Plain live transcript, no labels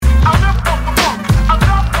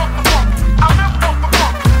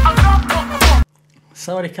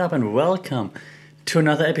Sawadee Krap, and welcome to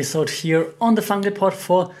another episode here on the Funk Report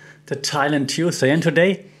for the Thailand Tuesday. And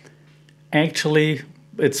today, actually,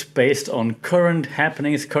 it's based on current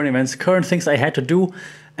happenings, current events, current things I had to do.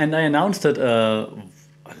 And I announced it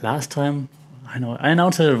last time. I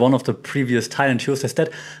announced it at one of the previous Thailand Tuesdays that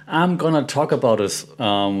I'm gonna talk about this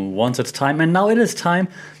once it's time. And now it is time.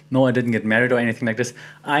 No, I didn't get married or anything like this.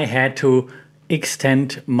 I had to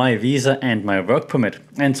extend my visa and my work permit.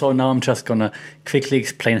 And so now I'm just gonna quickly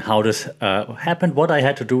explain how this happened, what I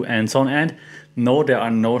had to do, and so on. And no, there are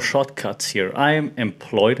no shortcuts here. I am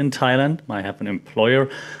employed in Thailand. I have an employer.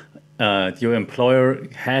 Your employer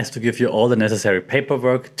has to give you all the necessary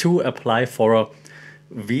paperwork to apply for a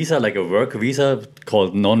visa, like a work visa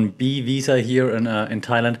called non-B visa here in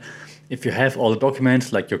Thailand. If you have all the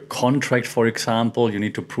documents, like your contract, for example, you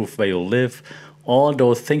need to prove where you live, all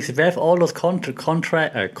those things. If you have all those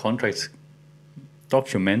contracts,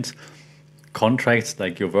 documents, contracts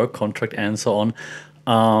like your work contract and so on,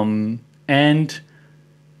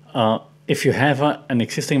 if you have an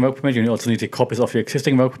existing work permit, you also need copies of your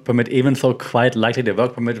existing work permit, even though quite likely the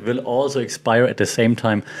work permit will also expire at the same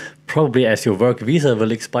time, probably as your work visa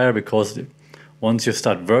will expire, because once you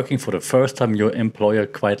start working for the first time, your employer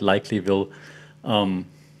quite likely will,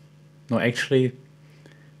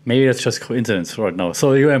 maybe that's just coincidence right now.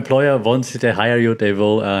 So your employer, once they hire you, they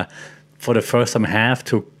will, for the first time, have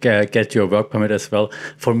to get your work permit as well.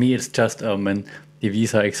 For me, it's just when the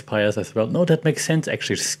visa expires as well. No, that makes sense,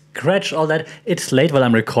 actually. Scratch all that. It's late while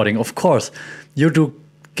I'm recording. Of course, you do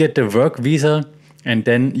get the work visa, and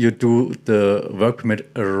then you do the work permit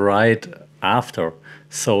right after.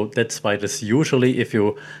 So that's why this usually, if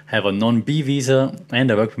you have a non-B visa and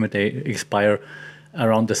a work permit, they expire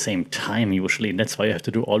around the same time usually. And that's why you have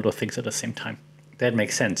to do all those things at the same time. That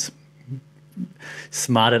makes sense.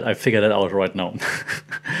 Smarted, I figured that out right now.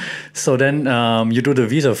 So then you do the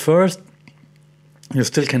visa first. You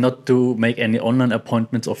still cannot make any online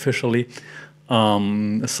appointments officially.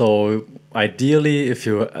 So ideally,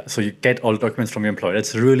 you get all the documents from your employer.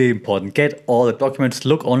 That's really important. Get all the documents,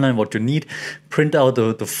 look online what you need, print out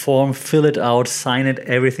the form, fill it out, sign it,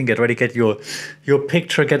 everything, get ready, get your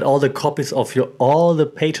picture, get all the copies of all the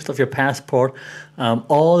pages of your passport,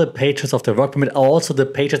 all the pages of the work permit, also the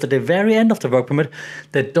pages at the very end of the work permit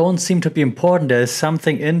that don't seem to be important. There is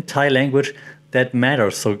something in Thai language that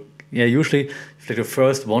matters. So yeah, usually like the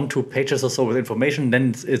first 1-2 pages or so with information,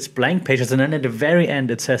 then it's blank pages, and then at the very end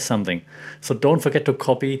it says something. So don't forget to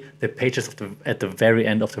copy the pages at the very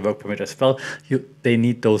end of the work permit as well. They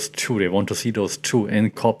need those two. They want to see those two in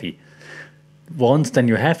copy. Once then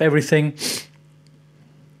you have everything,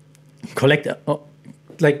 collect.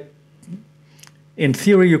 Like in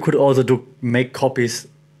theory, you could also make copies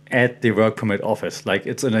at the work permit office. Like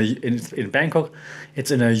it's in Bangkok,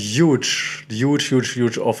 it's in a huge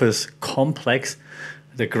office complex.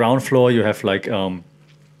 The ground floor, you have like the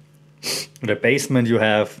basement, you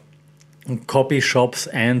have copy shops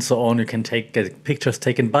and so on. You can get pictures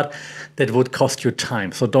taken, but that would cost you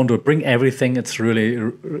time. So don't do it. Bring everything. It's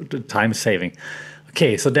really time saving.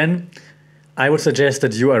 Okay, so then I would suggest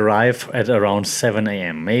that you arrive at around 7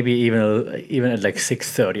 a.m., maybe even at like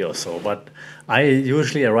 6:30 or so. But I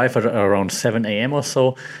usually arrive at around 7 a.m. or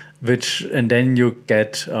so, and then you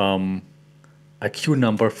get a queue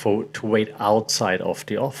number to wait outside of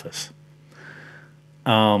the office.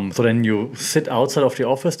 So then you sit outside of the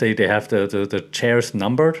office. They have the chairs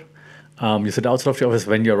numbered. You sit outside of the office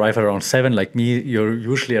when you arrive at around 7. Like me, you're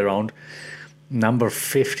usually around number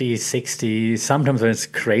 50, 60, sometimes when it's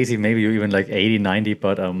crazy, maybe you even like 80, 90,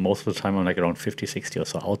 but most of the time I'm like around 50, 60 or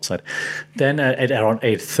so outside. Then at around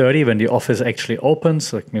 8:30, when the office actually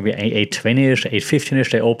opens, like maybe 8:20ish,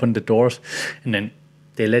 8:15ish, they open the doors, and then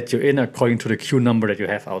they let you in according to the queue number that you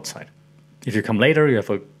have outside. If you come later, you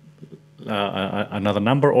have another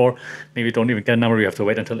number, or maybe you don't even get a number, you have to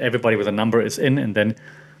wait until everybody with a number is in, and then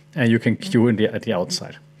you can queue at the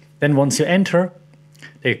outside. Then once you enter,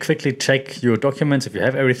 they quickly check your documents. If you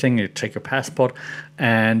have everything, you check your passport,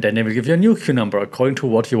 and then they will give you a new queue number according to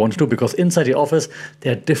what you want to do. Because inside the office,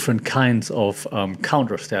 there are different kinds of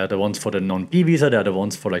counters. There are the ones for the non-B visa. There are the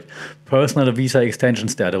ones for like personal visa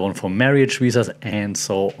extensions. There are the ones for marriage visas, and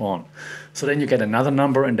so on. So then you get another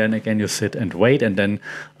number, and then again you sit and wait. And then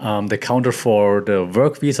the counter for the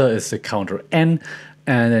work visa is the counter N,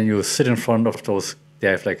 and then you sit in front of those They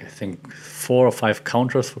have like, I think, 4 or 5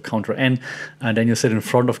 counters for counter N, and then you sit in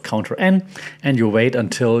front of counter N and you wait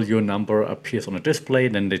until your number appears on a display.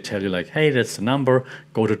 Then they tell you like, hey, that's the number,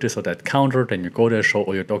 go to this or that counter. Then you go there, show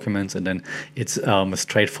all your documents, and then it's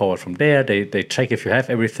straightforward from there. They check if you have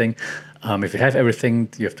everything. If you have everything,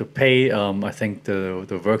 you have to pay. I think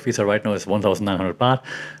the work visa right now is 1,900 baht.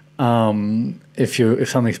 If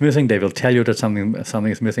something's missing, they will tell you that something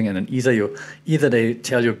is missing, and then either they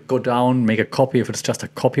tell you go down, make a copy. If it's just a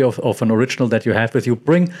copy of an original that you have with you,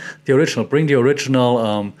 bring the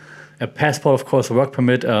original, a passport, of course, a work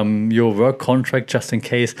permit, your work contract, just in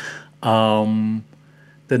case.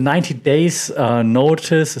 The 90 days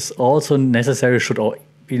notice is also necessary. Should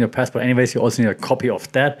be in your passport anyways. You also need a copy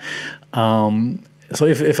of that. So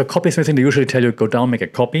if a copy is missing, they usually tell you go down, make a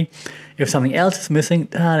copy. If something else is missing,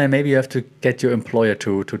 then maybe you have to get your employer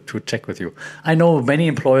to check with you. I know many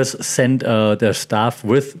employers send their staff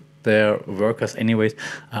with their workers anyways.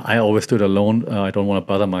 I always do it alone. I don't want to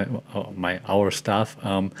bother our staff.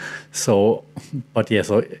 So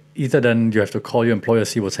either then you have to call your employer,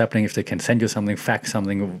 see what's happening, if they can send you something, fax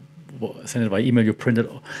something, send it by email, you print it,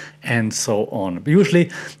 and so on. But usually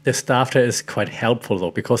the staff there is quite helpful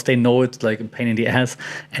though, because they know it's like a pain in the ass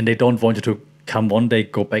and they don't want you to come one day,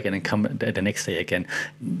 go back, and then come the next day again.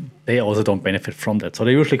 They also don't benefit from that. So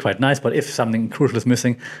they're usually quite nice, but if something crucial is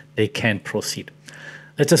missing, they can't proceed.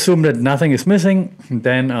 Let's assume that nothing is missing,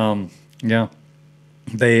 then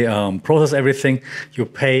they process everything, you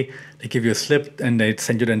pay, they give you a slip, and they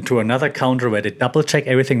send you then to another counter where they double check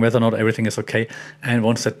everything, whether or not everything is okay. And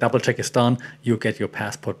once that double check is done, you get your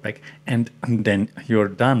passport back, and then you're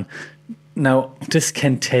done. Now, this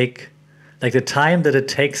can take, like the time that it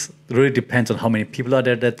takes really depends on how many people are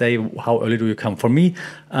there that day, how early do you come. For me,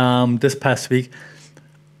 this past week,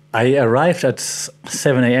 I arrived at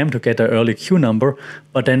 7 a.m. to get an early queue number,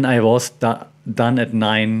 but then I was done at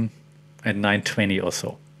 9:20 or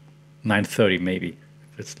so, 9:30 maybe.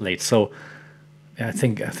 It's late, so yeah, I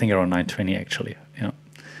think around 9:20 actually.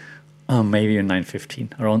 Maybe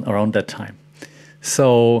 9:15, around that time.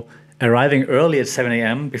 So arriving early at 7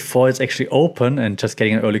 a.m. before it's actually open and just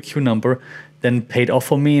getting an early queue number then paid off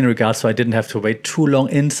for me in regards so I didn't have to wait too long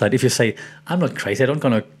inside. If you say, I'm not crazy, I'm not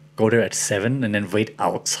gonna go there at 7 and then wait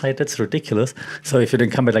outside, that's ridiculous. So if you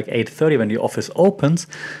then come at like 8:30 when the office opens,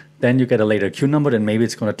 then you get a later queue number, then maybe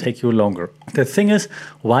it's going to take you longer. The thing is,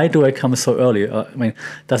 why do I come so early?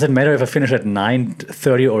 Does it matter if I finish at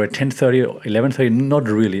 9:30 or at 10:30 or 11:30? Not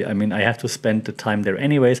really. I have to spend the time there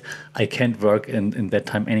anyways. I can't work in that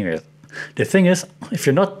time anyways. The thing is, if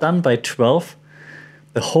you're not done by 12,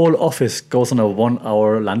 the whole office goes on a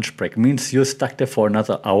 1-hour lunch break. It means you're stuck there for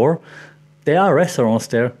another hour. There are restaurants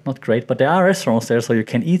there, not great, but there are restaurants there, so you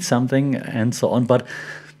can eat something and so on. But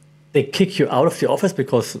they kick you out of the office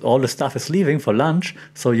because all the staff is leaving for lunch.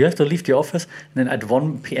 So you have to leave the office, and then at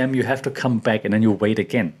 1 p.m. you have to come back, and then you wait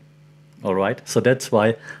again. All right. So that's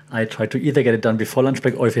why I try to either get it done before lunch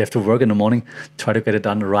break, or if you have to work in the morning, try to get it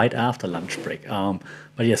done right after lunch break.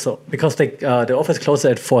 But yeah, so because the office closes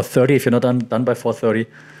at 4:30, if you're not done by 4:30,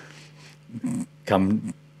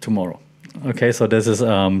 come tomorrow. Okay, so this is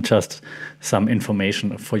just some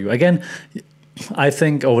information for you. Again, I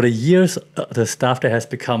think over the years, the staff there has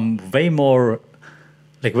become way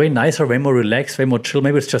nicer, way more relaxed, way more chill.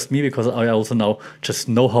 Maybe it's just me because I also now just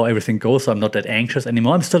know how everything goes, so I'm not that anxious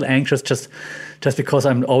anymore. I'm still anxious just because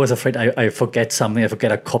I'm always afraid I forget something, I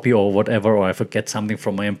forget a copy or whatever, or I forget something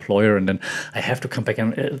from my employer, and then I have to come back.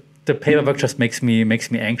 And the paperwork just makes me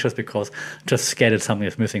anxious because just scared that something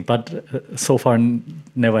is missing. But so far,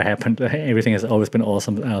 never happened. Everything has always been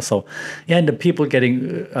awesome. And the people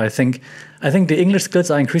getting, I think the English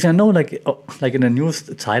skills are increasing. I know, like in the news,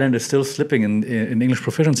 Thailand is still slipping in English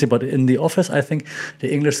proficiency, but in the office, I think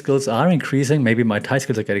the English skills are increasing. Maybe my Thai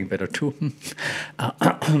skills are getting better too.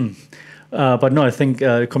 But no, I think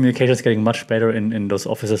communication is getting much better in those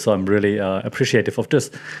offices, so I'm really appreciative of this.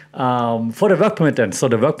 For the work permit then, so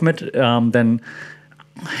the work permit then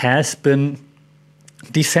has been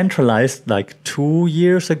decentralized like 3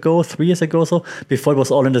 years ago. So before it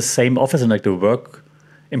was all in the same office, and like the work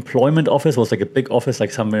employment office was like a big office,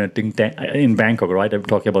 like somewhere in Bangkok, right? I'm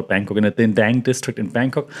talking about Bangkok, in the Dinh Dang district in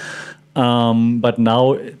Bangkok. But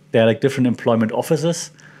now there are like different employment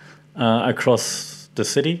offices across the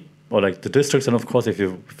city, or like the districts, and of course if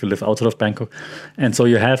you live outside of Bangkok. And so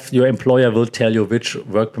your employer will tell you which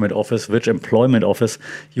work permit office, which employment office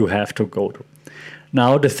you have to go to.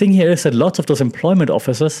 Now the thing here is that lots of those employment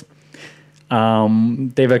offices,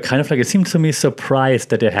 they were kind of like, it seemed to me, surprised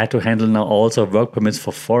that they had to handle now also work permits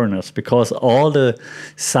for foreigners, because all the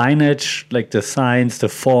signage, like the signs, the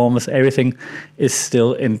forms, everything is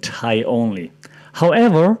still in Thai only.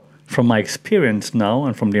 However, from my experience now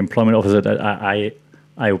and from the employment officer that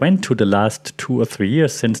I went to the last 2 or 3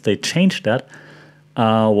 years since they changed that,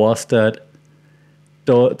 was that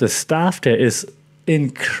the staff there is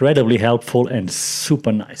incredibly helpful and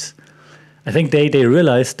super nice. I think they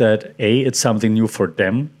realized that it's something new for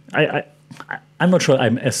them. I'm not sure.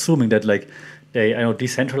 I'm assuming that like they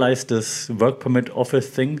decentralized this work permit office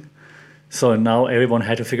thing, so now everyone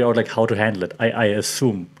had to figure out like how to handle it. I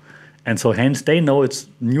assume, and so hence they know it's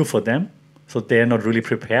new for them, so they are not really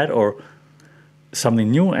prepared or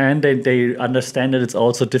something new, and they understand that it's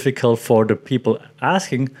also difficult for the people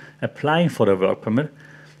applying for the work permit,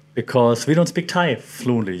 because we don't speak Thai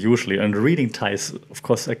fluently usually, and reading Thai is, of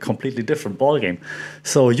course, a completely different ballgame.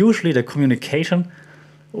 So usually the communication,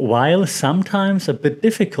 while sometimes a bit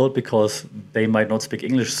difficult because they might not speak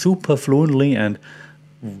English super fluently and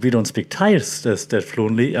we don't speak Thai that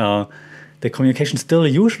fluently, the communication still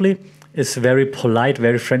usually is very polite,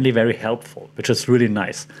 very friendly, very helpful, which is really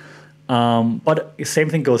nice. But the same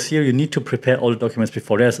thing goes here. You need to prepare all the documents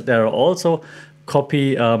before. There are also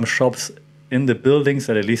copy shops in the buildings,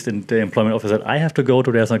 at least in the employment office that I have to go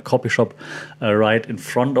to. There's a copy shop right in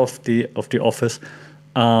front of the office.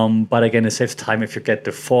 But again, it saves time if you get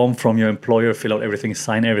the form from your employer, fill out everything,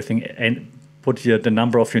 sign everything, and put the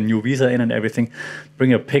number of your new visa in and everything.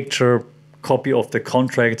 Bring a picture, copy of the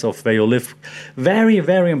contracts of where you live. Very,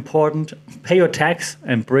 very important. Pay your tax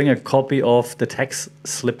and bring a copy of the tax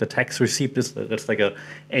slip, the tax receipt. That's like a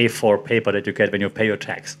A4 paper that you get when you pay your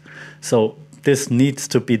tax. So this needs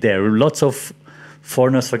to be there. Lots of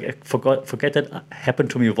foreigners forget that. Happened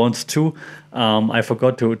to me once too. I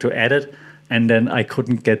forgot to add it, and then I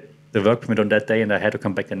couldn't get the work permit on that day, and I had to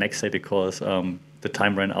come back the next day because the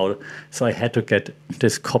time ran out. So I had to get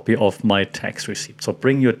this copy of my tax receipt. So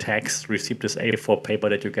bring your tax receipt, this A4 paper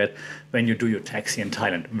that you get when you do your tax here in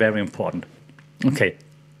Thailand. Very important. Okay.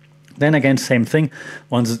 Then again, same thing.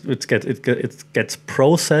 Once it gets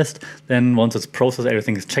processed, then once it's processed,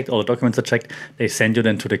 everything is checked, all the documents are checked. They send you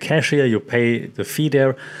then to the cashier. You pay the fee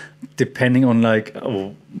there, depending on like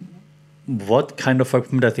what kind of work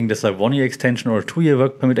permit. I think there's a 1 year extension or a 2 year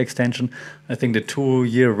work permit extension. I think the 2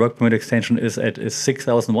 year work permit extension is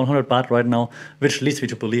 6,100 baht right now, which leads me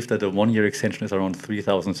to believe that the 1 year extension is around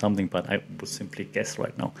 3,000 something, but I would simply guess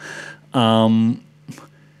right now.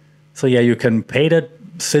 So yeah, you can pay that.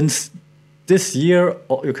 Since this year,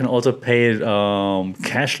 you can also pay it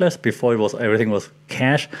cashless. Before everything was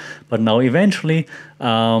cash, but now eventually,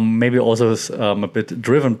 maybe also a bit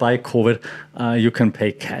driven by COVID, you can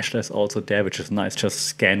pay cashless also there, which is nice. Just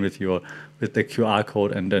scan with the QR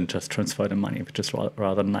code and then just transfer the money, which is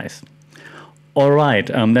rather nice. All right.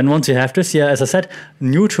 Then once you have this, yeah, as I said,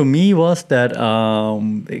 new to me was that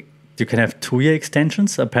you can have 2 year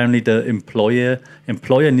extensions. Apparently, the employer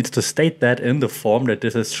needs to state that in the form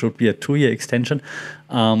that should be a 2 year extension.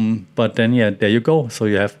 But then, yeah, there you go. So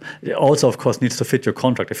you have also, of course, needs to fit your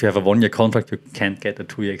contract. If you have a 1 year contract, you can't get a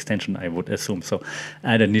 2 year extension, I would assume. So,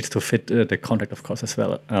 and it needs to fit the contract, of course, as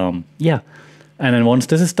well. Yeah, and then once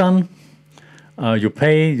this is done, you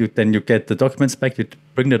pay. Then you get the documents back. You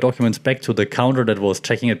bring the documents back to the counter that was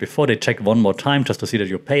checking it before. They check one more time just to see that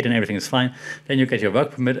you're paid and everything is fine. Then you get your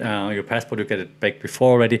work permit, your passport. You get it back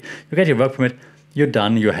before already. You get your work permit. You're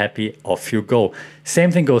done. You're happy. Off you go.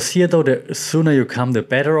 Same thing goes here though. The sooner you come, the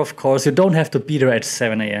better. Of course, you don't have to be there at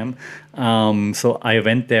 7 a.m. So I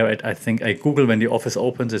went there at, I think I Googled when the office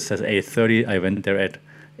opens. It says 8:30. I went there at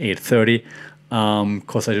 8:30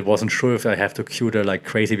 because I wasn't sure if I have to queue there like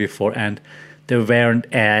crazy before, and there weren't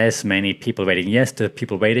as many people waiting. Yes, there are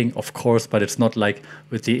people waiting, of course, but it's not like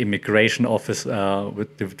with the immigration office,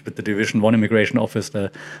 with the Division 1 immigration office,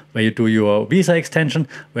 where you do your visa extension,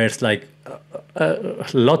 where it's like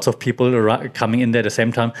lots of people coming in there at the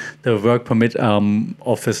same time. The work permit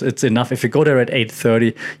office, it's enough. If you go there at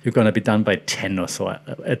 8:30, you're going to be done by 10 or so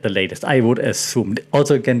at the latest, I would assume.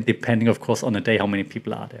 Also, again, depending, of course, on the day, how many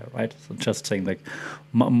people are there, right? So just saying like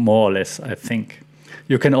more or less, I think.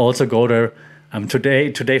 You can also go there.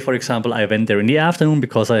 Today, for example, I went there in the afternoon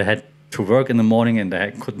because I had to work in the morning and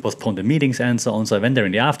I couldn't postpone the meetings and so on. So I went there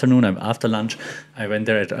in the afternoon. After lunch, I went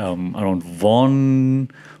there at around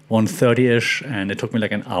 1:30ish, and it took me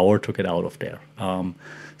like an hour to get out of there.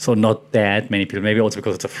 So not that many people. Maybe also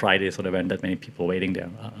because it's a Friday, so there weren't that many people waiting there.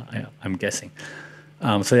 I'm guessing.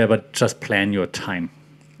 So yeah, but just plan your time.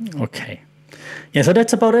 Okay. Yeah, so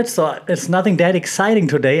that's about it. So it's nothing that exciting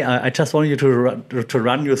today. I just wanted you to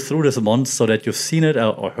run you through this once so that you've seen it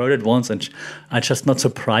or heard it once, and I'm just not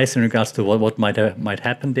surprised in regards to what might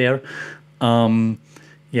happen there.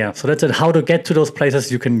 Yeah, so that's it. How to get to those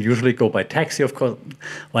places? You can usually go by taxi, of course.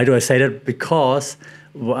 Why do I say that? Because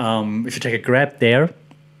If you take a Grab there,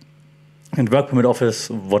 and work permit office,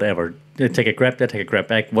 whatever. You take a Grab there, take a Grab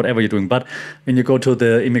back, whatever you're doing. But when you go to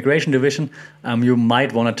the immigration division, you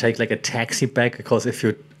might want to take like a taxi back, because if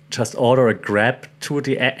you just order a Grab to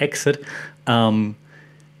the exit,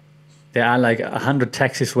 there are like 100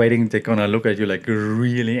 taxis waiting. They're gonna look at you like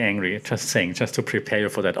really angry. Just saying, just to prepare you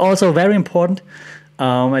for that. Also, very important,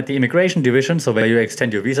 at the immigration division, so where you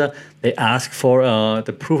extend your visa, they ask for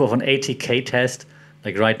the proof of an ATK test.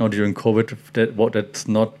 Like right now during COVID, that's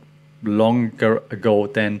not longer ago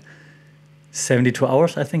than 72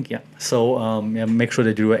 hours, I think. Yeah. So make sure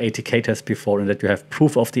that you do an ATK test before, and that you have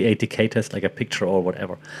proof of the ATK test, like a picture or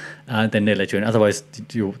whatever. Then they let you in. Otherwise,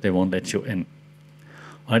 they won't let you in.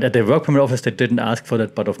 Right, at the work permit office, they didn't ask for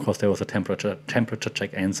that, but of course there was a temperature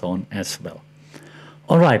check and so on as well.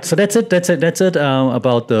 All right, so that's it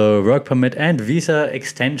about the work permit and visa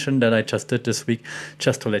extension that I just did this week,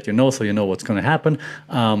 just to let you know, so you know what's going to happen.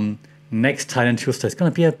 Next Thailand Tuesday is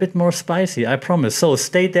going to be a bit more spicy, I promise. So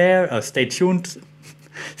stay there, stay tuned,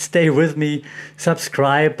 stay with me,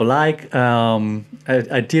 subscribe, like,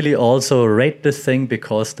 ideally also rate this thing,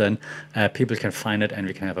 because then people can find it and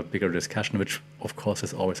we can have a bigger discussion, which of course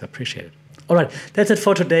is always appreciated. All right, that's it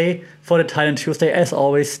for today, for the Thailand Tuesday. As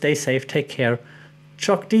always, stay safe, take care,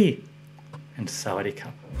 Chok Di, and Sawadee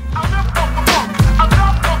Krap.